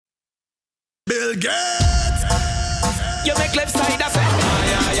Bill Gates. You make left side of it.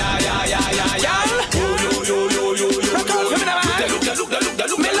 Yeah. Rock out for me now, man.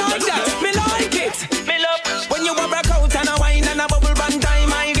 Me like that. Me like it. Me love when you a rock out and a wine and a bubble band time.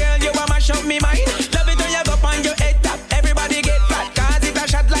 My girl, you a mash up me mind. Love it when you go on your head top. Everybody get fat, cause it a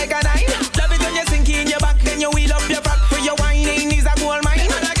shot like a nine. Love it when you sink in your back, then you wheel up your back. For your whining is a gold mine.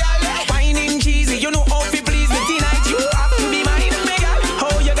 Whining cheesy, you know how to please me. Tonight you have to be mine. Me girl,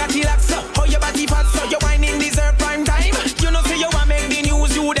 how you got it like so, how your body fat so. Your whining deserve prime time. You know say you want make the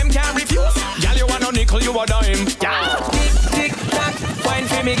news, you them can't refuse. Girl, you want no nickel, you a dime. Yeah. Tick tick tock, wine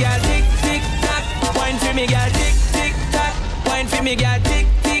for me, girl. Tick tick tock, wine for me, girl. Tick tick tock, wine for me, girl. Tick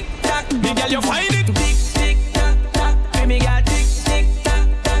tick tock, me girl, you find it. Tick tick tock tock, for me, girl. Tick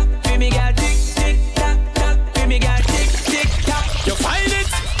tick tock tock, for me, girl. Tick tick tock tock, for me, girl. Tick tick tock, you find it.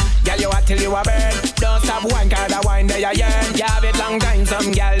 Girl, you a till you a burn. Don't stop one card of wine that you yearn. You have it long time,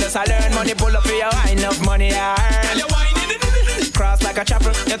 some girl just a learn. Money pull up for your wine, enough money I earn. Girl, you whine it. Cross like a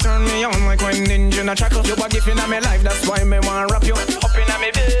chapel, you turn me on like when ninja na chuckle. You a gift in my life, that's why me wanna wrap you up in my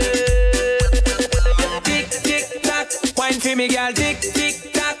bed. Tick tick tock, wine for me, girl. Tick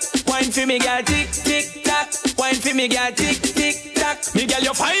tick tock, wine for me, girl. Tick tick tock, wine for me, girl. Tick tick tock, me girl,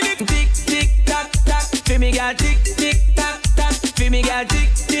 you find it. Tick tick tock tock, for me, girl. Tick tick tock tock, for me, girl.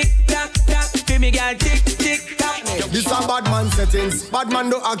 Tick tick tock tock, for me, girl. Tick tick tock. This a bad man settings. Bad man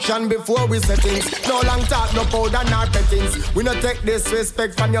do action before we settings. No long talk, no powder, nor pettings. We no take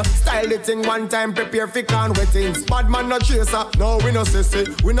disrespect from your style the thing one time, prepare for can wettings. Bad man no chaser, no we no sissy.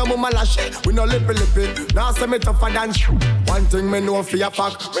 We no mama lashy, we no lippy. Now say me tougher than one thing me know for your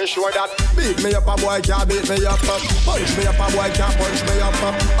pack. Make sure that beat me up a boy can't beat me up. Punch me up a boy can't punch me up.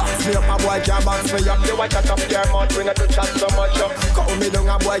 Box me up a boy can't box me up. You watch out of your mouth, we not to chat so much. Call me down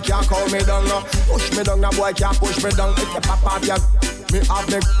a boy can't call me down. Push me down a boy can't push me down. If you pop off your me have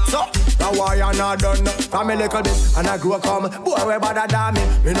me so now why you not done. From a little bit and I grow come. Boy we better than me.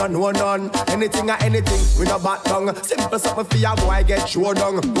 Me no know none. Anything or anything we no back tongue. Simple something for your boy get show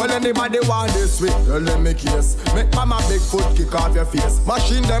down. Well anybody want this week, tell them me case. Make mama big foot kick off your face.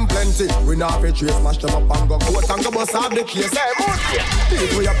 Machine them plenty. We not fi trace. Mash them up and go coat and go bust off the case. Hey monkey.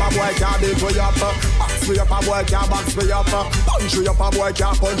 Beat we up a boy can't beat we up. Box we up a boy can't box we up. Punch we up a boy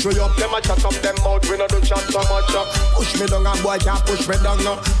can't punch we up. Them a chat up them mouth. We no do chat so much. Push me down a boy can't push me down.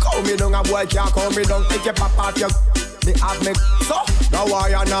 Call me down a boy can't call me down. Take your pop off your me have me so now why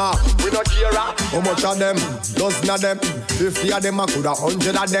you know we not care how much of them, dozen of them, 50 of them, I could have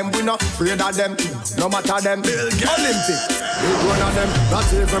 100 of them. We not afraid of them, no matter them. Olympics, big one of them. Not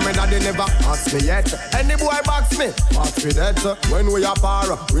even me that they never ask me yet. Any boy box me, box me that. When we are par,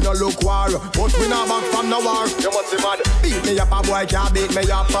 we no look war, but we not back from the war. You must be mad. Beat me up a boy can't beat me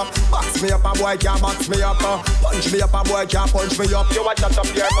up. Box me up a boy can't box me up. Punch me up a boy can't punch me up. You watch out of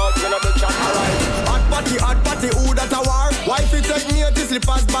your mouth, you know the chat. Alright, hot party, who that a war? Why fi take me to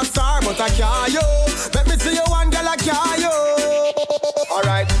slippers backstar, but I can't yo. Let me see you one girl I can't yo.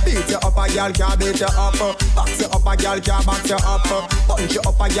 Alright, beat you up a girl can't beat you up. Box you up a girl can't box you up. Punch you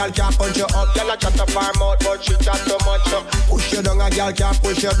up a girl can't punch you up. Girl a chat up her mouth but she chat too much. Push you down a girl can't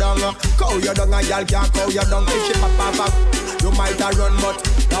push you down. Cow you down a girl can't cow you down. If she pop, you might a run but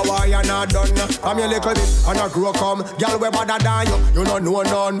now why you not done? From your little bit and a grow come. Girl we better than you don't know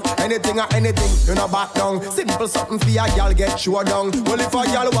none. Anything or anything, you no back down. Simple something for a girl get show down. Well if a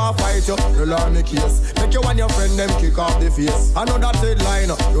girl want fight you, you learn the case. Make you and your friend them kick off the face. I know that headline,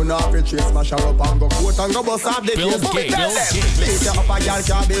 you know if you chase, smash her up and go coat and go bust off the case. Beat you up a girl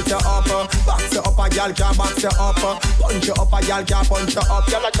can't beat you up. Box you up a girl can't box you up. Punch you up a girl can't punch you up.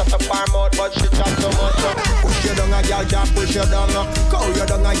 Girl a chat up her mouth but she chat too much. Push you down a girl can't push you down. Cow you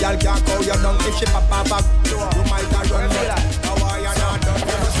down a girl can't cow you down. If she pop back, you might have run for that. Now why you not done?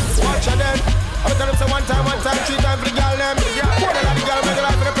 Watch her then. I'm telling you one time, 3 times for the girl them. One of the girl make a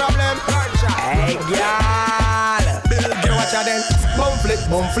life for the problem. Hey girl, you watch her then.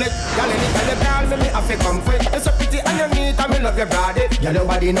 Bum flick. Girl anytime you call me have to come quick. You're so pretty and you neat and me love your body. Girl your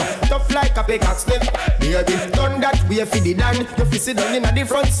body no tough like a pickaxe stick. Baby, done that way for the dan. You fi sit down in the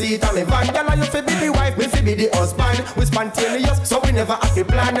front seat of me van. Girl you fi be the wife, we fi be the husband. We spontaneous, so we never have to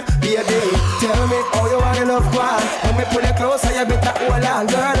plan. Baby, tell me how you want the love one. When me pull you closer, you better hold on,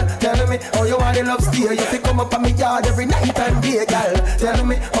 girl. Tell me how you want the love steer. You fi come up on me yard every night and day, girl. Tell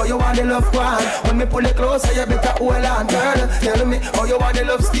me how you want the love one. When me pull you closer, you better hold on, girl. Tell me how you want the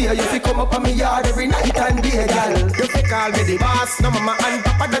love steer. You fi come up on me yard every night and day, girl. You fi call me the boss, no my my hand,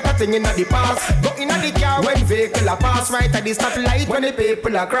 papa that a thing in the past. Go in the car when vehicle a pass, right at the stoplight when the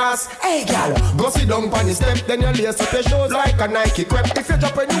people a cross. Hey girl, go sit down on the step, then you lace up your shoes like a Nike crep. If you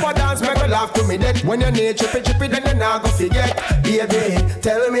drop a new dance, make a laugh to me dead. When you need chippy, then you not go forget. Baby,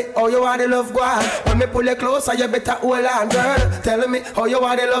 tell me how you want the love go on. When me pull you closer, you better hold on, girl. Tell me how you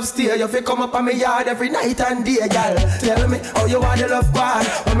want the love stay. You feel come up on me yard every night and day, girl. Tell me how you want the love go on.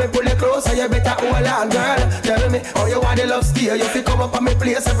 When me pull you closer, you better hold on, girl. Tell me how you want the love stay. You feel come up on me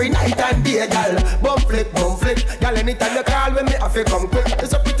place every night and day, girl. Bum flick, girl. Anytime you call with me, I feel come quick.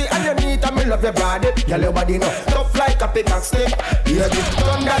 It's so pretty and you neat and me love your body. Girl, your body no tough like a pick and stick. Yeah, you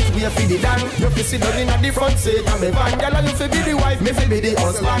turn that way for the dan. You feel sit down in the front seat and me van. Girl, you feel be the wife, me feel be the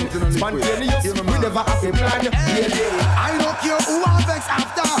husband. Spontaneous, we never have a plan. Yeah. I don't care who I vex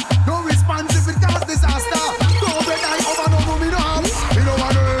after. No response if it cause disaster. Go when I over no me no have. Me no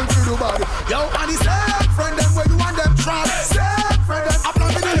want to help you do bad. Yo, and the same friend them where you want them trap. Same friend them up on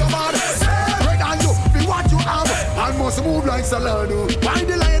me do your bad. Same friend and you be what you have. I must move like Salado. Why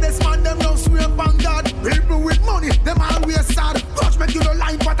the lioness man them no swear upon God. People with money them always sad. Touch make you no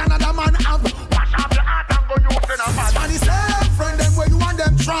like what another man have. Wash up your heart and go you to the bad. And the same friend them where you want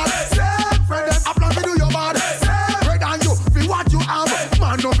them trap. Same friend them up on me do your bad. Same friend and you be what you have.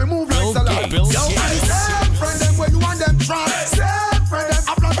 Man no be move like Salado. Yo, and the same friend them where you want them trap. Same friend them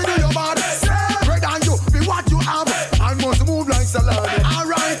up on me do your bad. Same friend and you be what you have. And must move like Salado.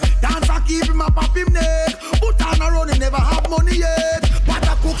 Alright, dance and keep him up him neck. Put on around him never have money yet. But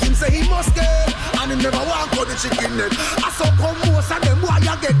I cook him say he must get. And him never walk on the chicken neck. I saw come most of them why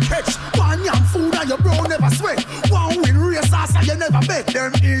you get catch. One yam food and your bro never sweat. One win race ass and you never bet.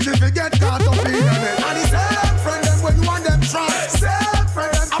 Them easy to get caught up in the net. And the same friend them when you want them try. Same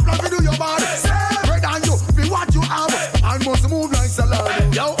friend them apply to do your bad. Same friend and you be what you have. And must move like Salado.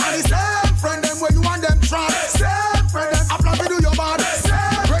 Yo, and the same friend them when you want them try. Same friend them apply to do your bad.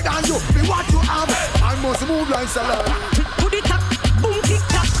 Same friend and you be what you have. And must move like Salado. Put it up, boom, tick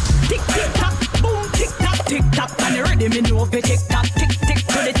tock, tick tick tock, boom, tick tock, tick tock. And you ready, me know if you tick tock, tick tick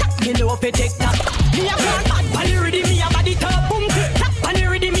to the top, me know if you tick tock. Me a plan bad, and you ready, me a body top, boom, tick tock. And you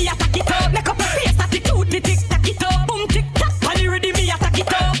ready, me a tack it up, make up your face attitude, me tick tock it up, boom, tick tock. And you ready, me a tack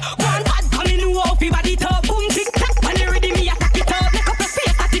it up. One bad, come in, know if you body top, boom, tick tock. And you ready, me a tack it up, make up your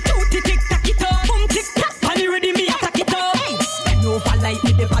face attitude, me tick tock it up, boom, tick tock. And you ready, me a tack it up. Bend over like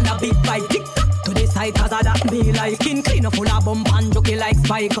me, they on a big bike, tick tock. To the side, cause I that me like skin clean full of bump and jockey like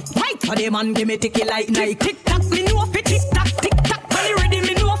spike. Right for the man, give me ticky like Nike. Tick tock, me know if it tick tock, tick tock. When you ready,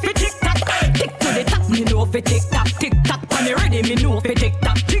 me know if it tick tock. Tick to the top, me know if it tick tock, tick tock. When you ready, me know if it tick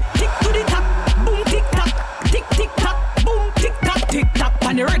tock. Tick tick to the top, boom tick tock, tick tick tock, boom tick tock, tick tock.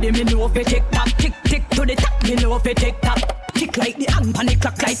 When you ready, me know if it tick tock, tick tick to the top, me know if it tick tock. Tick like the hand on the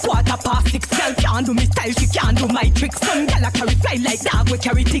clock like 6:15. Girl can't do me style, she can't do my tricks. Some girl a carry fly like dog, we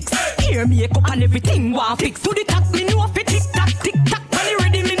carry ticks. Hair, makeup and everything want fix. To the top, me know if it tick tock, tick tock. When you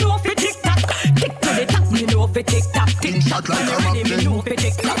ready, me know if it tick tock. Tick to the top, me know if it tick tock, tick tock. When you ready, me know if it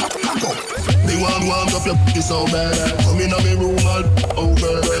tick tock. Me want warm up your p***y so bad. Come in on me room all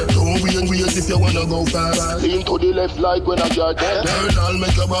over. Don't wait if you wanna go fast. Lean to the left like when I get dead. Girl, I'll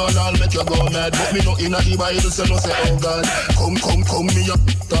make you ball, I'll make you go mad. But me not in the Bible, so no say oh God. Come me up,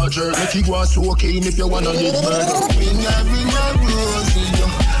 Dodger. Make you go so clean if you wanna live bad. Ring a rosy,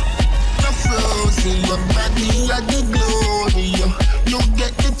 you're frozen. Your body like the glory, you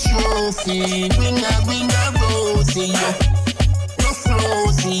get the trophy. Ring a rosy, you're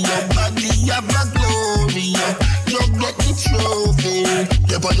frozen. Your body have a glory, you get the trophy.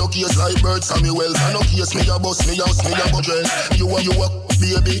 Keep on your case like Bert Samuels. I no case me a bust, me house, me a budget. You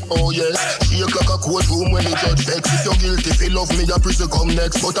a baby, oh yes. Shake like a courtroom when the judge vex. If you're guilty, if you love me, your prison come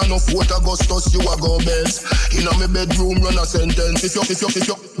next. But I know 4th Augustus, you a go best. In a me bedroom, run a sentence. If you,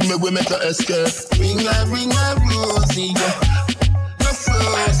 me we make a escape. Ring a rosy, you're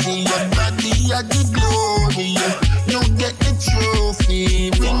frozen. Your body a the glory, you get the trophy.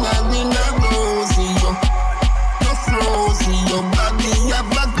 Ring a rosy, you're frozen. Your body a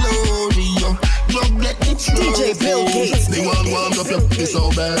glory, you get the trophy. DJ Bill Gates. Me want warm up your p***y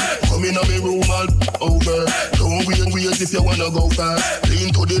so bad. Come in on me room all over. Don't wait if you wanna go fast.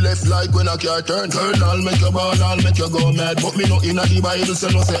 Lean to the left like when a car turn. Girl, I'll make you ball, I'll make you go mad. But me not in the Bible, so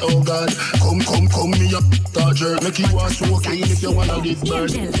no say oh God. Come me up, Dodger. Make you want so clean if you wanna live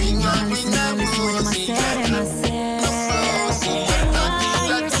bad.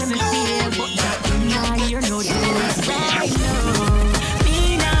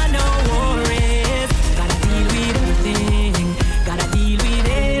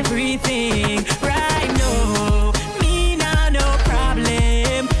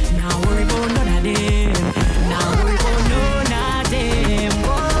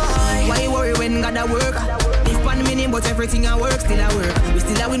 gotta work. If one minute, but everything I work, still I work. We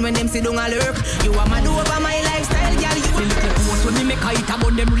still a win when them sit down a lurk. You are mad over my lifestyle, girl. You a little post when me make a hit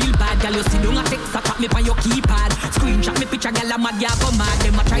about them real bad, girl. You sit down a text, tap me on your keypad. Screenshot me picture, girl. I'm mad, girl. Come mad.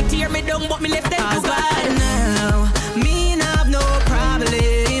 Them a try tear me down, but me left them too bad. Now me have no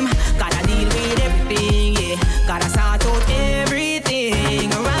problem. Gotta deal with everything, yeah. Gotta sort out everything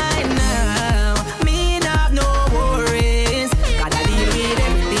right now. Me have no worries. Gotta deal with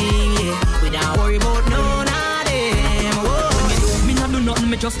everything, yeah. We don't worry about none of them. Whoa. Me not do nothing,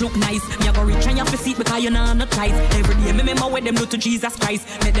 me just look nice. Me a go rich and you have to see it because you know not tight. Every day me remember what them do to Jesus Christ.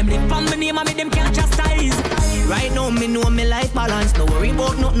 Make them live from my name and make them can't chastise. Right now me know me life balance. No worry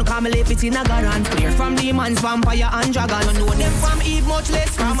about nothing, cause me live it in a garden. Clear from demons, vampire and dragon. You know them from Eve, much less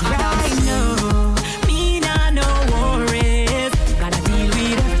from Adam. Right now, me nah no worries. Gotta deal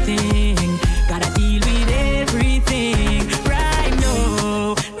with everything. Gotta deal with everything. Right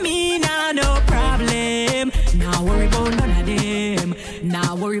now, me nah no problem. Nah worry about none of them.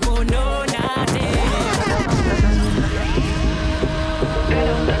 Nah worry about none of them.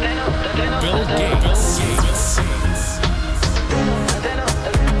 Bill Gates.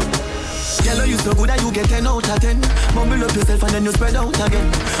 Yellow, you so good that you get 10 out of 10. Mumble up yourself and then you spread out again.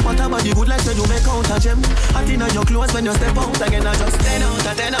 What about the good life that you make out of gem? Hot in your clothes when you step out again. I just 10 out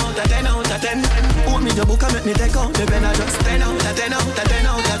of 10 out of 10 out of 10. Hold me the book and make me take out the pen. I just 10 out of 10 out of 10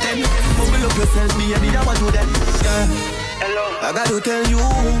 out of 10. Mumble up yourself, me and I want to them. Yeah. Hello. I got to tell you,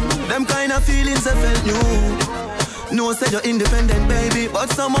 them kind of feelings I felt new. No, say you're independent, baby, but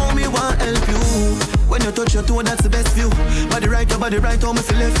somehow me want help you. When you touch your toe, that's the best view. Body right, how me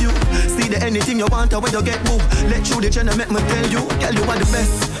feel left you. See the anything you want, or when you get boo. Let you the channel make me tell you, girl, you are the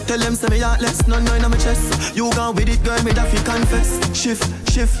best. Tell them say me heartless, none in my chest. You gone with it, girl, me that fi confess. Shift,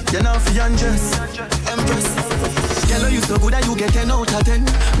 you know fi undress. Empress. Girl, you so good that you get 10 out of 10.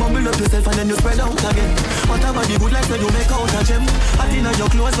 Mumble up yourself and then you spread out again. What about the good life that you make out of gem? Hot in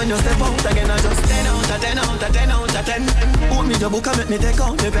your clothes when you step out again. I just 10 out of 10 out of 10 out of 10. Hold me the book and make me take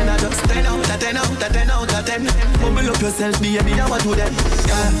out the pen. I just 10 out of 10 out of 10 out of 10. Mumble up yourself, baby, I want to them.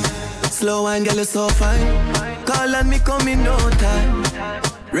 Yeah. Slow and girl, you so fine. Call and me come in no time.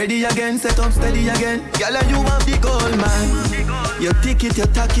 Ready again, set up steady again. Girl, you have the gold, man. You tick it, you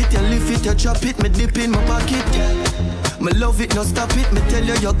tack it, you lift it, you drop it, me dip in my pocket, yeah. Me love it, no stop it, me tell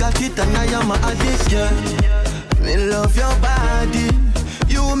you got it, and I am a addict, yeah. Me love your body,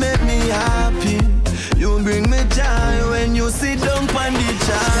 you make me happy. You bring me joy when you sit down on the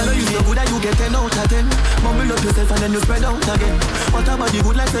chair. Girl, you so good that you get 10 out of 10. Mumble up yourself and then you spread out again. What about the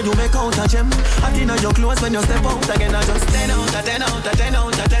good life that you make out of gem? Hot in your clothes when you step out again. I just 10 out of 10 out of 10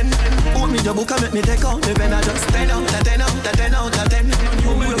 out of 10. Hold me the book and make me take out the pen. I just 10 out of 10 out of 10 out of 10.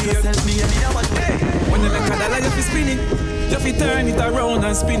 Mumble up yourself, me and me, I want to. When you make a dollar, you fi spin it. You fi turn it around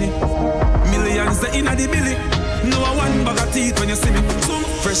and spin it. Millions the inna the billy. No one bag of teeth when you see me. So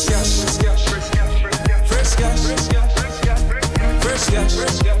fresh cash. Fresh cash, fresh cash.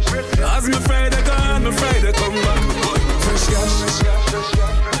 As my Friday gone, my Friday come back. Fresh cash,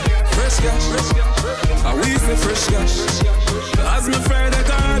 fresh cash. I we say fresh cash. As my Friday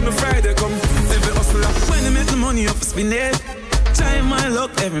gone, my Friday come. Every hustler, when you make the money up, spin it. Time my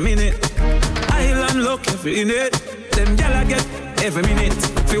luck every minute. Island luck every minute. Them gyal get every minute.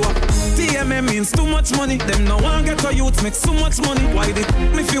 Feel what? TMM means too much money. Them no one get a youth make so much money. Why did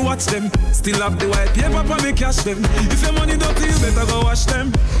me fi watch them? Still have the white paper for me cash them. If your money dirty, you better go wash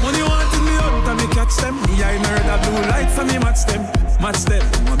them. Money wanting me out and me catch them. Me I know the blue lights and me match them. Match them.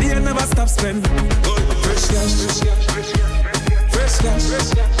 My beer never stop spend. Fresh cash, fresh cash.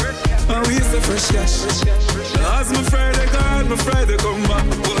 And we say fresh cash. As my Friday gone, my Friday come back.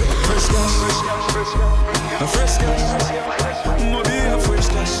 Fresh cash, fresh cash. My beer fresh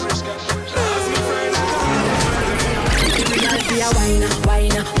cash.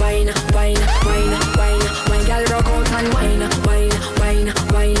 Wine, girl, rock out and wine.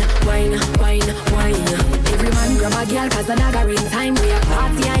 Every man grab a girl 'cause the dagger in time. We a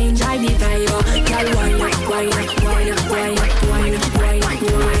party and enjoy the vibe. Girl, wine.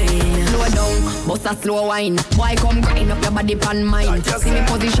 Slow down, bust a slow wine. Boy, come grind up your body pan mine. See me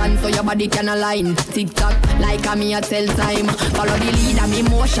position so your body can align. Tick tock, like a me a tell time. Follow the lead of me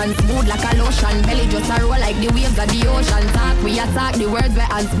motion, smooth like a lotion. Belly just a roll like the waves of the ocean. Talk, we attack the words we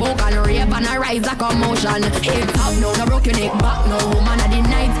unspoken. Rave and a rise a commotion. Head top, no broke your neck back. No woman of the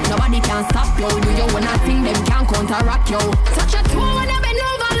night, nobody can stop you. Do you wanna think them can counteract you? Touch a toe when I bend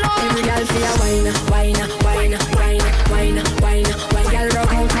over low. Every girl say a wine. Girl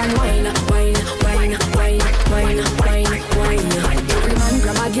rock out and wine. Every man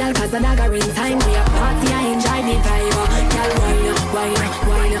grab a girl 'cause the dagger in time. We a party and enjoy the vibe. Girl wine.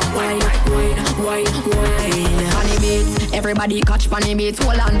 wine. Panny beats, everybody catch panny beats.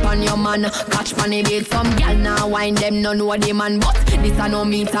 Hold on pan your man, catch panny beats. Some gal now wine them, no know the man, but this a no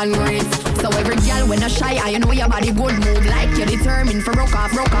meet and greet. So every gal when a shy, I know your body good move like you're determined for rock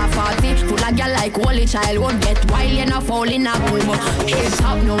off party. Full of gal like holy child won't get wild, you not fall in a groove. Head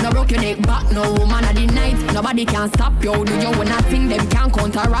top, no broke your neck back, no woman of the night. Nobody can stop you, do you wanna sing them can't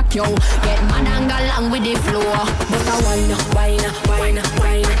counteract you. Get mad and go along with the flow. But a wine,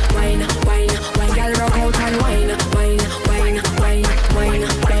 gal rock out and wine.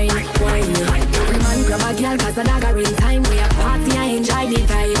 Every man grab a gal 'cause the dagger in time. We a party and enjoy the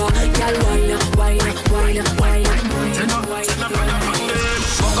vibe. Gal wine.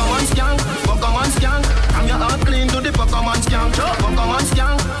 Pokemon skank, I'm your heart clean to the Pokemon skank.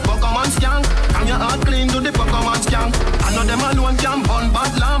 Pokemon skank, I'm your heart clean to the Pokemon skank. I know them alone can burn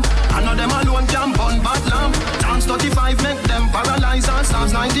bad lamp. Chance 35 make them paralyze and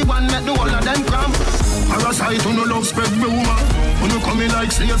Psalms 91 make the whole of them cramp. Parasite on no love spread rumor. When you come in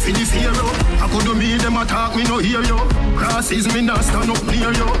like slave for the pharaoh. I could do me, them attack me, no hear you. Crosses me not stand up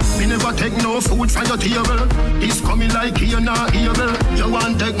near you. Me never take no food from your table. This coming like here now evil. You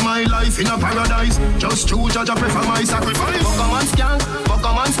want take my life in a paradise. Just choose judge, I prefer my sacrifice. Pokemon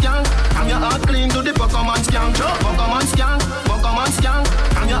skank, I'm your heart clean to the Pokemon skank. Pokemon skank,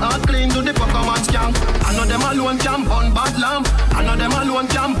 I'm your heart clean to the Pokemon skank. I know them alone can burn bad lamp.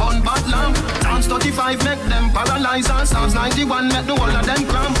 Chance 35 make them paralyze and Psalms 91 make the whole of them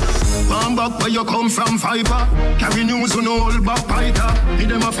cramp. One back where you come from, Viper. Carry news on all back fighter. Me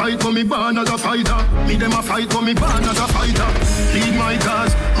them a fight for me born as a fighter. Lead my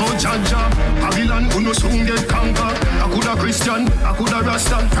cause, oh Jaja. Babylon who no soon get conquer. I coulda Christian, I coulda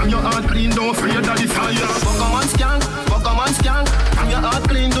Rasta. From your heart clean, don't fear that the fire. Pokemon skank, I'm your heart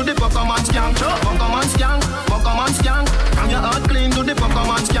clean to the Pokemon skank. Pokemon skank, I'm your heart clean to the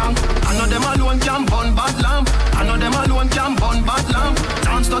Pokemon skank. I know them alone can burn bad lamp.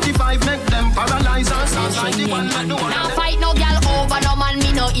 Chance 35 make them paralyze and Psalms 91 make the one. Now fight no gal over no man,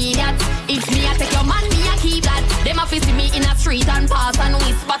 me no idiot. If me a take your man, me a keep that. Them a see me in a street and pass and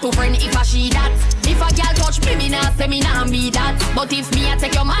whisper to friend if I she that. If a gal touch me nah say me nah be that. But if me a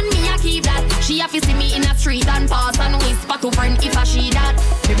take your man, me a keep that. She a see me in a street and pass and whisper to friend if I she that.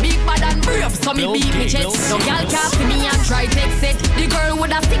 Me big bad and brave, so me beat me chest. No gal can't see me and try take set. The girl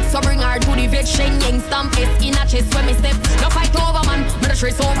with a stick, so bring her to the vet. Sheng yang stamp S in a chest when me step. No fight over man, me the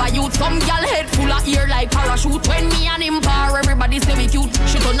stress over youth. Some gal head full of ear like parachute. When me and him par, everybody say we cute.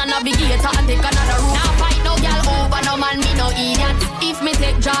 She turn a navigator and take another route. Now fight no gal over no man, me no idiot. If me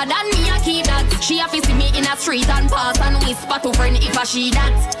take Jordan, me a keep that. She a see me in a street and pass and whisper to friend if I she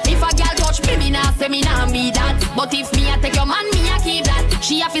that. If a gal touch me nah say me nah be that. But if me a take your man, me a keep that.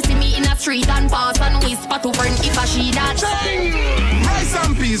 She a see me in a street and pass and whisper to friend if I she that. Rice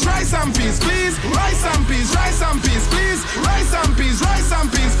and peas, please. Rice and peas, please. Rice and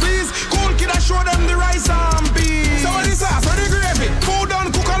peas, please. Cool kid, I show them the rice and peas. So what is that? So the gravy. Food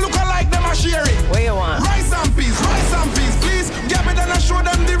done, cook and look alike them a share it. What you want? Rice and peas, please. Get me then I show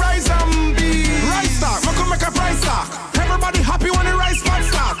them the rice and peas. Rice stock, I come make a price stock. Everybody happy when the rice pot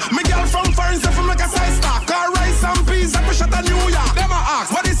stock. Me girl from foreign stuff make a size stock. Cause rice and peas, I push at a New York. Them a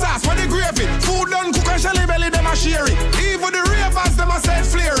ask, what is sauce, what the gravy? Food done, cook and shelly belly, them a share it. Even the ravers, them a said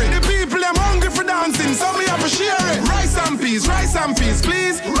flare it. The people, them hungry for dancing, so me have to share it. Rice and peas, please. Rice and peas,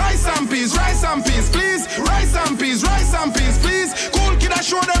 please. Rice and peas, please. Cool kid, I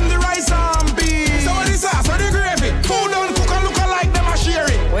show them the rice and peas. So what is sauce, what the gravy? Food done, cook and look alike, them a share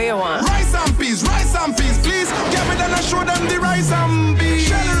it. What you want? Rice and peas, please. Get me then I show them the rice and peas.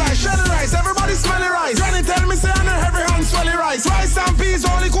 Shelly rice, everybody smelly rice. Granny tell me say I know every hand swelly rice. Rice and peas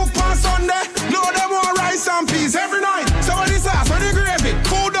only cook on Sunday. No, them want rice and peas every night. So what is sauce, what the gravy?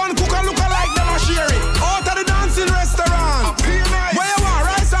 Food done, cook and look alike, them a share it. Out of the dancing restaurant. Where you want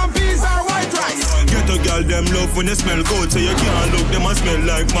rice and peas or white rice? Get a girl them love when they smell good, so you can't look them and smell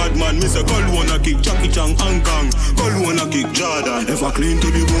like madman. Me say girl wanna kick Jackie Chan Hong Kong, girl wanna kick Jordan. If I clean to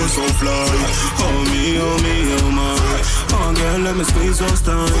the bone so fly, oh me, oh my. Oh girl let me squeeze those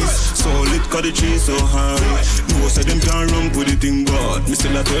thighs, so lit 'cause the cheese so high. No say them can't run with the thing, but me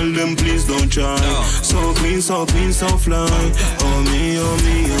still I tell them please don't try. So clean, so fly. Oh me, oh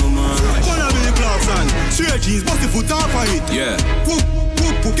my. Wanna be the class and straight jeans, bust the foot off of it. Yeah.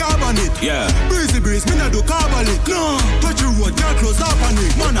 Put carbon it. Yeah. Breeze, me not do carbon it. No. Touch the road, girl close up on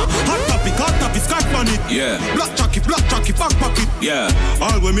it. Mana, hot topic, scotch on it. Yeah. Black jacket, back pocket. Yeah.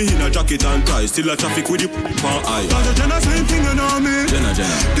 All when me in a jacket and tie, still a traffic with the pan eye. Jenna, same thing you know me. Jenna.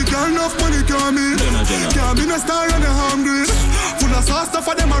 The girl enough money can me. Jenna. Can't be no star and a hungry. Full of sauce stuff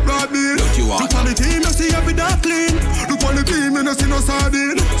for them a broad bill. Look on the team, you see every dark clean. Look on the team, you no see no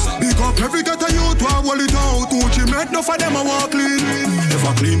sardine. Because Every get a youth want hold it out. Uchi make no for them a walk clean. If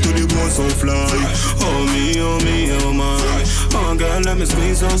I clean to the bone so fly. Oh me, oh me, oh my. Oh girl, let me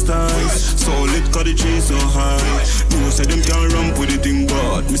squeeze those thighs. So lit cause the trees so high. You say them can't run with the thing,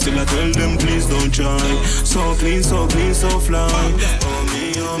 but me still I tell them please don't try. So clean, so clean, so fly. Oh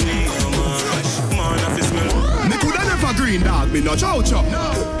me, oh me, oh my. Man, I feel smell. Me coulda never green dog, me no chow-chow.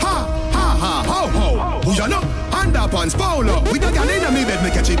 Ha, ha, ha, ho, ho. Who ya know? Underpants, polo. With a gal in me bed,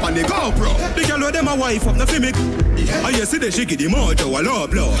 make a chip on the GoPro. The gal with them a wife up the fimic. I you see the shaky the mojo a low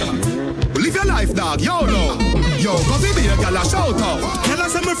blow. Live your life, dog, YOLO. Yo, cause we be a gal a shout out. Tell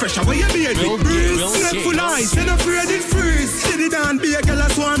us I'm fresh, where you be a big breeze. Snake full ice, and afraid it freeze. Steady down, be a gal a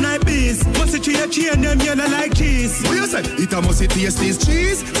swan like bees. Must it a chain, them yellow like cheese. What you say? It a must it taste this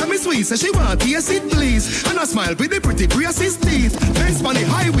cheese. Tell me sweet, say she want taste it please. And I smile with the pretty braces teeth. Benz on the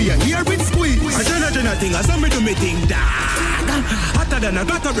highway, here with squeeze. I don't know thing, I saw me do me thing, dog. Hotter than a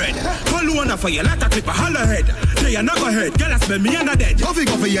butter bread. Call one for you, like a clip a hollow head. They are not go head, gal a smell me and a dead. Coffee,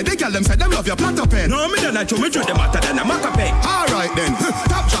 yeah, they gal them say them love your platter pen. No, me don't like to me treat them hotter than a maca peg. Alright then,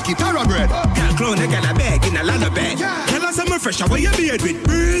 top jockey, para bread. Gal clone, they gal a bag in a lot of bed. Tell us I'm fresh, where you beard with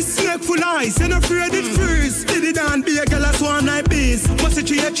breeze. Snake full ice, and afraid it freeze. Steady down, be a gal a swan like bees. Must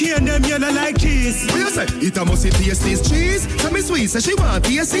it a chain, them yellow like cheese. What you say? It a must it taste this cheese. Tell me sweet, say she want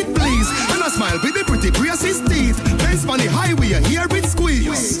taste it please. And I smile with the pretty braces teeth. Benz on the highway, here with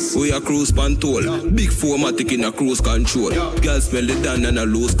squeeze. We a cruise control. Big 4matic in a cruise control. Girl smell the down and a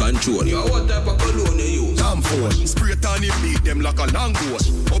lose control. Yo, what type of cologne you use? Damn fool. Spray it on him, beat them like a langosh.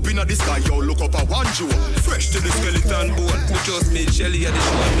 Up in the sky, yo, look up a one jewel. Fresh to the skeleton bone. We just made Shelly at the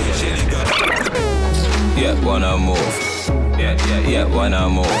show. Made Shelly got. Yeah, wanna move. Yeah, wanna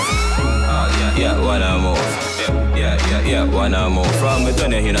move. Yeah, wanna move. Yeah, wanna move. From me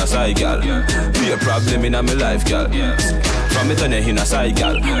turn in a side, gal. Be a problem in my life, gal. From me turn in a side,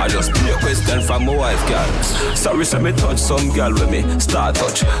 gal. I just be a question from my wife, gal. Sorry, say me touch some gal with me start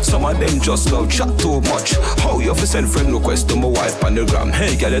touch. Some of them just love chat too much. How you fi send friend request to my wife on the gram?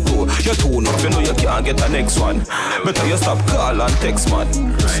 Hey, gal, you too enough. You know you can't get the next one. Better you stop call and text, man.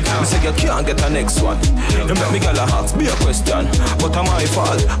 Me say you can't get the next one. You make me gal ask me a question, but am I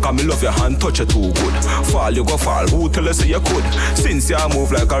fall? Cause me love your hand, touch you too good. Fall, you go fall. Who tell us you could? Since you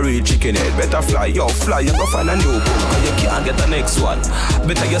move like a real chicken head, better fly, yo, fly, you go find a new book. Cause you can't get the next one.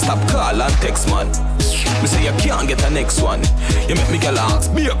 Better you stop call and text, man. Me say you can't get the next one. You make me girl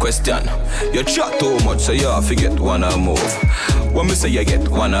ask me a question. You chat too much, so you have to get wanna move. When me say you get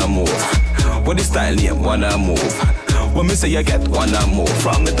wanna move, what the style name wanna move? When me say you get wanna move.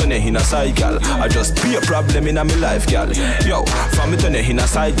 From me turn in a side, gal, I just be a problem in my life, gal. Yo, from me turn in a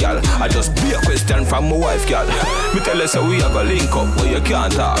side, gal, I just be a question from my wife, gal. Me tell her so we have a link up where you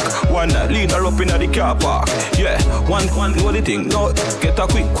can't talk. One night lean her up in the car park. Yeah, one what the thing? No, get a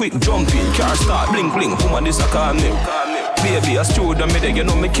quick jump in, car start, blink, woman this a calm name. Baby, a student, me there, you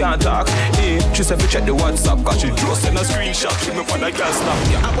know me can't talk. Hey, she said, check the WhatsApp, cause she just send a screenshot. She me for the girl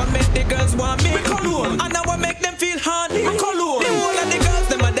snap, yeah. I wanna make the girls want me, cologne. And I wanna make them feel horny, cologne. The whole of the girls,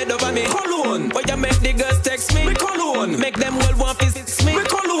 them are dead over me, cologne. But you make the girls text me, cologne. Make them all want to visit me,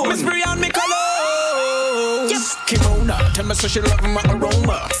 cologne. Me spray on me, cologne. Yes, Kimona, tell me so she love my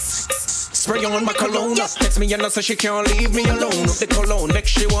aroma. Spray on my cologne. Text me and I say she can't leave me alone. The cologne make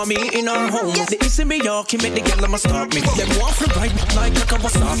she want me in her home. The East in New York, make the girl I'ma stalk me. Them want to ride like a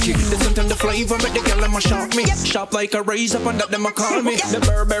Kawasaki. Listen to the flavor, make the girl I'ma shock me. Sharp like a razor, and that them a call me. The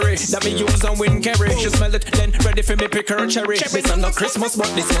Burberry that me use on wind carry. She smell it, then ready for me pick her cherry. This is not Christmas, but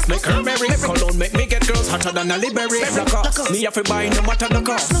this must make her merry. Cologne make me get girls hotter than a Liberty. Me have to buy no matter the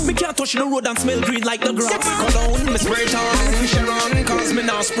cost. Me can't touch the road and smell green like the grass. Cologne, me spray it on Sharon, cause me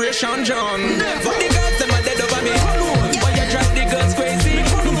now spray Sean John. For the girls, them are dead over me. Why you drive the girls crazy?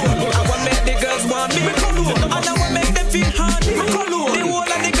 I wanna make the girls want me. And I wanna make them feel horny. The whole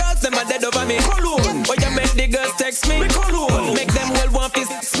of the girls, them are dead over me. Why you make the girls text me? Make them all want to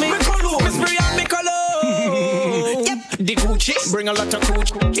kiss me. Me spray on me cologne. The Gucci bring a lot of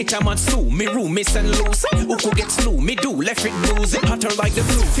cooch. It a man sue me room, miss and loose. Who could get slew? Me do left it bruising. Hotter like the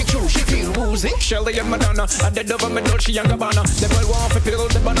blue. Picture she feel woozy. Shelly and Madonna, and the dove of me Dolce and Gabbana. The boy want to peel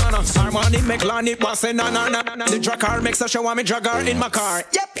the banana. Armani make Lani pass na na na. The drag car makes her show me drag her in my car.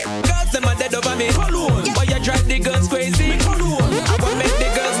 Yep. Girls them are dead over me. Why you drive the girls crazy? I wanna make the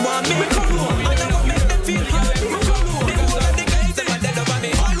girls want me. And I wanna make them feel happy. The whole of the girls them are dead over me.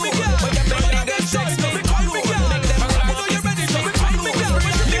 Why you make the girls text me?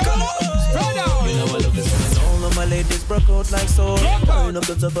 Ladies broke out like so. Turn up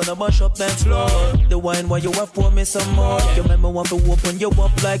the top and I mash up dance floor. The wine while you have pour me some more. You make me want to open you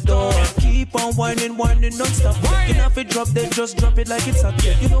up like door. Keep on whining, whining non-stop. You know if it drop, then just drop it like it's hot.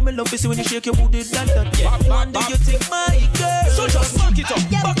 You know me love is when you shake your booty like that. When do you think my girl? So just back it up,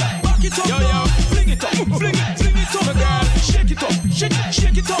 back it up. Yo, yo, fling it up, fling it up, girl. Shake it up,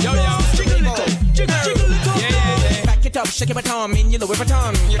 shake it up. Yo, yo, jiggle it up, jiggle it up. Yeah. Back it up, shake it baton, in your Louis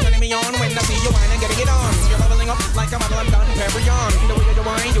Vuitton. You're turning me on when I see you wine and getting it on. You're leveling up like a model, I'm done, carry on. The way you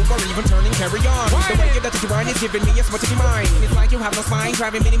wine, you go even turning, carry on. The way you that you wine is giving me a smart to mind. It's like you have no spine,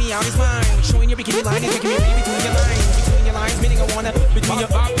 driving me out his mind. Showing your bikini line is making me read between your lines. Between your lines, meaning I wanna between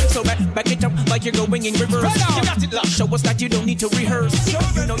your up. So back it up like you're going in reverse. You got it, love. Show us that you don't need to rehearse.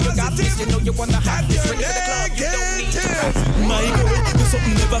 You know you got this, you know you want the hottest. Ready for the club, you don't need to press. My girl, you're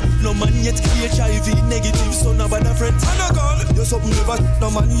something never, no man yet. HIV negative, so now bad a friend. And a girl, you're something never, no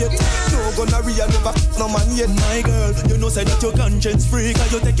man yet. No gonorrhea never, no man yet. My girl, you know say that you're conscience free.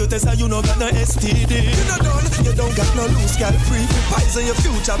 Cause you take your test and you know got no STD. You know done, you don't got no loose gal free. Poison your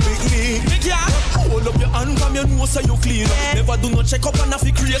future big me. Yeah, hold up your hand from your nose so you clean. Never do not check up and have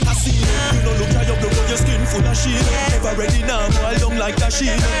to create a scene. You know look at your blood, your skin full of shit. Never ready now, while young like that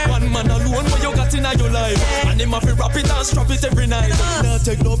shit. One man alone what you got in your life. And him have to wrap it and strap it every night. Now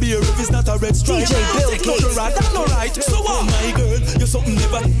take no beer if it's not a red stripe. DJ Bill take no sugar, that's no right. So what? My girl, you're something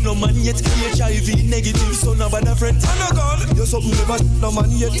never, no man yet. HIV negative, so now bad a friend. And a girl, you're something never, no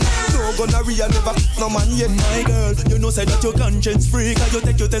man yet. No gonorrhea never, no man yet. My girl, you know say that you're conscience free. Cause you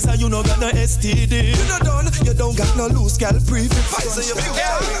take your test and you know got no STD. You know done, you don't got no loose gal free. Poison your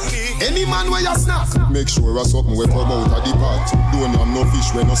future. Any man where you snack, make sure a something we come out of the pot. Don't have no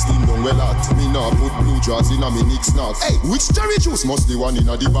fish when no steam down well hot. Me nah put blue jaws in a me Nick snacks. Hey, which cherry juice? Must the one in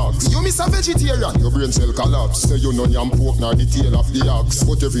a the box. You miss a vegetarian. Your brain cell collapse. Say you no yam pork nor the tail of the ox.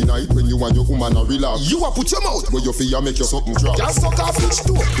 But every night when you and your woman a relax, you a put your mouth where you feel make your something drop. Can't suck off which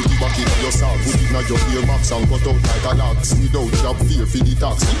too. Put it back in your sack. Put it in your ear max and cut out like a lax. Without job fear for the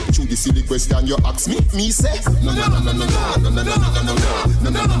tax. Through the silly question you ask me. Me say no no no no no no no no no no no no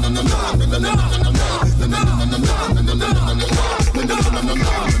no no no no no.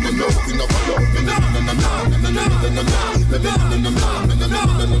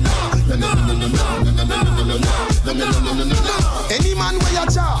 any man where you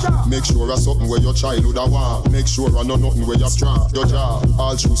jaw, make sure a something where your childhood a want. Make sure a no nothing where you straw. Your jaw,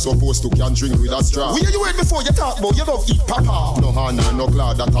 all shoes supposed to can drink with a straw. Where you heard before you talk about you don't eat papa. No hand and no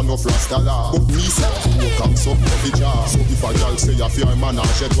claw that a no rasta law. But me say you come something of the jaw. So if a girl say you fear man and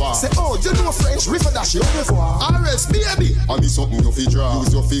shed war, say oh you know French river dash you before. RS baby, and me something you fi draw.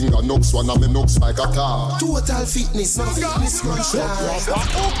 Use your finger knocks one and me knocks like a car. Total fitness, no fitness control.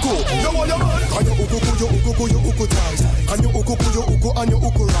 Uku, no one your man. And your uku tight. And your uku and your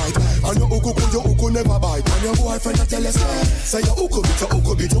uku right. And your uku never bite. And your boyfriend a tell us say your uku bit, your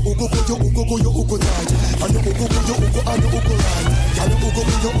uku tight. And your uku and your uku right. And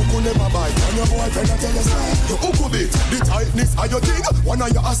your uku never bite. And your boyfriend a tell us your uku bit. The tightness of your thing, one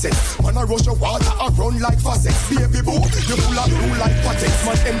of your assets. Man a rush your water and run like faucets. Baby boo, you full of blue like pateks.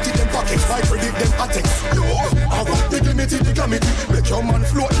 Man empty them pockets, I predict them attacks. Yo, I got the calamity. Make your man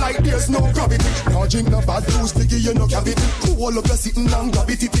float like there's no gravity. Now drink no bad juice, figure you no cavity. All of you sitting and grab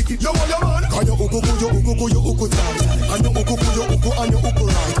it, yo on your man. And your uku tight. And your uku and your uku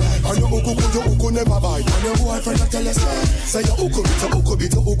right. And your uku never bite. And your boyfriend a tell us say your uku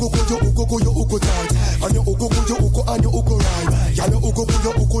bit, your uku tight. And your uku and your uku right. And your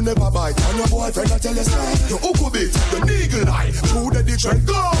uku never bite. And your boyfriend a tell us your uku bit, the eagle eye. Through the ditch and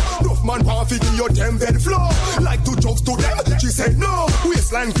go. Enough man want to give your damn bed floor. Like to jokes to them, she said no.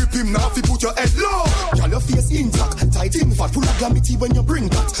 Waistline grip him now, fi put your head low. Y'all your face intact, tight in fat, full of glamity when you bring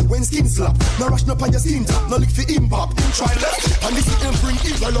that. When skin slap, no rush no on your skin tap, no lick for impact. Try left, and this is bring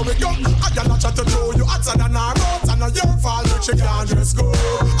it well over go. I got not chat to throw you hotter than our road, and your fall rich you can't just go.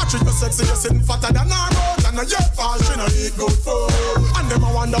 I treat you sexy, you sitting fatter than our road, and your fall she no eat good food. And them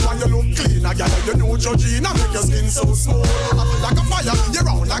I wonder why you look clean, I got you know Georgina make your skin so smooth. I feel like a fire, you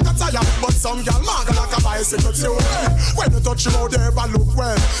round like a tire, but some gal manga like a bicycle too. When you touch you out there, but look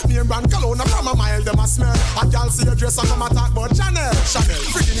well. Name brand cologne from a mile, them a smell. A gal see your dress and come attack, but Chanel,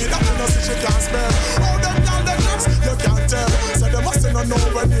 freaking it up, you know see she can't spell. Oh, them gal, them dress, you can't tell. So they must not know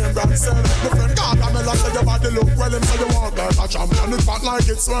when name brand sell. My friend Carla say your body look well, him say you walk like a champion, it fat like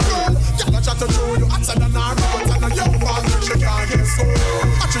it's swell. Gal a chat to show you hotter than our road, and your fall she can't get so.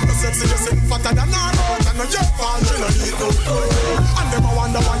 I treat you sexy, you sitting fatter than our road, and your fall she no eat no food. And them I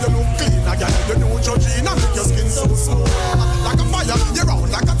wonder why you look clean, a gal you know Georgina make your skin so smooth. Like a fire, you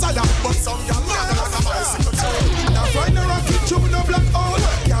round like a tire, but some gal mad like a bicycle too. Now find a rocket through no black hole.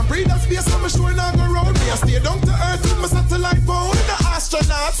 Can't breathe that space, so me sure not go round. Me I stay down to earth with my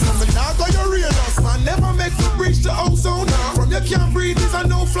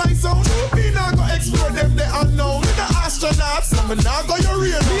astronaut, so me nah go your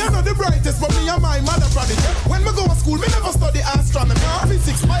real. Me I'm not the brightest, but me and my mother prodigy. When me go to school, me never study astronomy.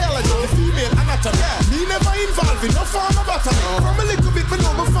 Physics, biology, the female anatomy. Me never involved in no form of botany. From a little bit, me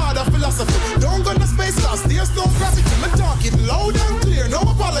know my father philosophy. Don't go to space class, there's no gravity. Me talk it loud and clear, no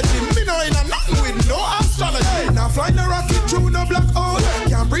apology. Me know in a nothing with no astrology. Now flying a rocket through no black hole.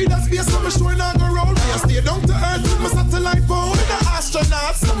 Can't breathe that space, so me sure not go roll. Me stay down to earth with my satellite phone. Me the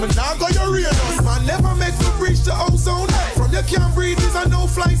astronaut, so me not go your Uranus. Man never make me breach the ozone. From you can't breathe, is a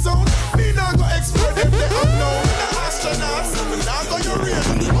no-fly zone. Me not go explode if they unknown. Me the astronaut, so me not go your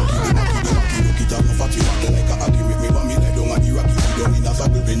Uranus. Look it up, no fat you like a hockey with me, but me like don't want the rocky. You don't need a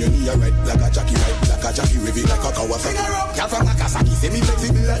saddle when you knee right, like a jockey right, like a jockey rivet, like a Kawasaki. Y'all from Nagasaki, say me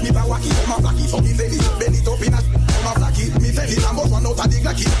flexible like me Bawaki. Come a flaky, so me belly, bend it up in a come a flaky. Me belly, I'm about one out of the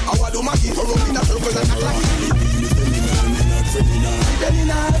glacky. I want to make it, so rub in a circle like a flaky.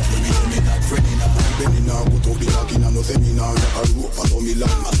 Go to the talk in a no seminar. Like a rope, I saw me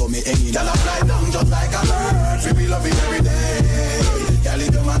land, I saw me hanging. Y'all fly down just like a bird. We love it every day. Y'all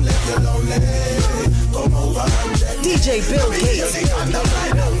leave your man left you lonely. Come over and check me. DJ Bill Gates. Y'all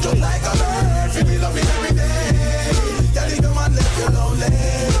fly down just like a bird. We love it every day. Y'all leave your man left you lonely.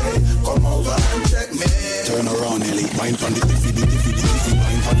 Come over and check me. Turn around, Ellie. Wine from the tiffy,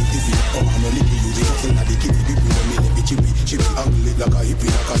 wine from the tiffy. Come on, only use it hustle at the kitty. Chippy, angle it like a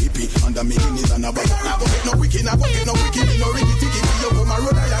hippie. And the making is an abba. I go get no wiki, me no ricky ticky. You come a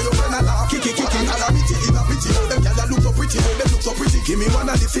road, you friend a laugh. Kiki, calamity is a pity. Them gyal look so pretty, Give me one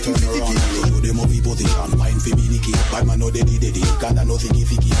of the sitting sticky. Show them how we position, wine for me Nicky. Bad man no daddy, Canada no thicky.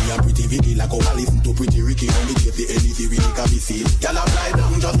 Me a pretty Vicky, like how I listen to pretty Ricky. Only get the anything really can be seen. Gyal a fly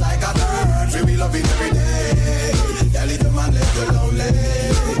down just like a bird. We love it every day. Gyal if the man left you lonely,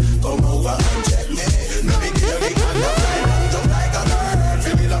 come over and check me. Maybe give the Canada fly down just like a bird.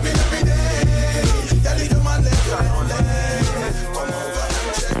 We love it every day. Gyal if the man left you lonely, come over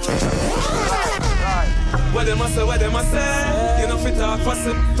and check me. What them a say? You know fit talk fuss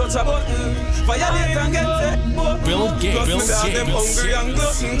it, touch a button. Violate and get it. Bill Gates. Plus me dog them hungry and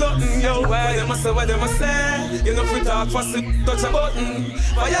glutton, yo. What them a say? You know fit talk fuss it, touch a button.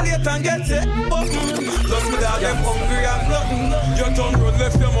 Violate and get it. Plus me dog them hungry and glutton. Your tongue run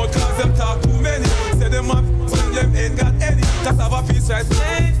left your mouth 'cause them talk too many. Say them have when them ain't got any. Cause have a piece right,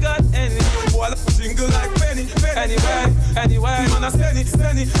 ain't got any. Boy jingle like penny. Anyway, man a send it.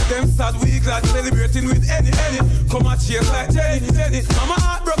 Them sad week like celebrating with any. Come and chase like Jenny. Mama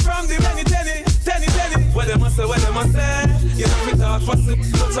heart broke from the penny. What them a say? You know fit talk fuss it,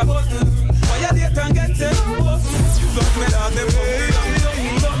 touch a button. Violate and get it. Look me down them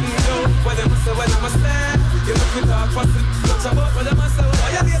what them a say? You know fit talk fuss it, touch a button. What them a say?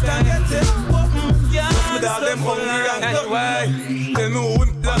 Violate and get it. Look me down them hungry and anyway. Tell me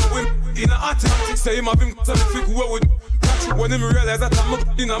who him in a attic. Say him have him so me fit who would. When him realize that I'm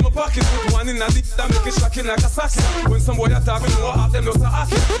in my pocket, put one in a lip that make it shocking like a socket. When some boy attack, we know half them just a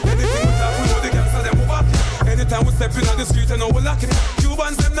hacky. Anything we talk, we know the gangster them move back. Anytime we step in on the street, I know we lock it.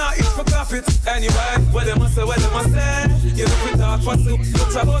 Cubans them not itch for clap it. Anyway, what them a say? You know we talk fuss it,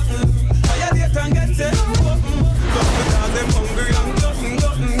 touch a button. Violate and get it. Look me down, them hungry and glutton,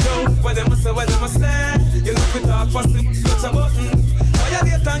 yo. What them a say? You know we talk fuss it, touch a button.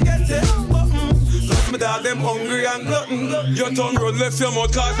 Violate and get it. Me dog them hungry and glutton. Your tongue run left your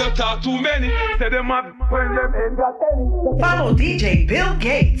mouth 'cause them talk too many. Say them have when them ain't got any. Follow DJ Bill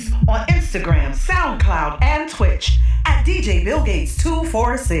Gates on Instagram, SoundCloud, and Twitch at DJ Bill Gates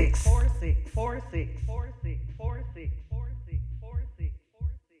 246.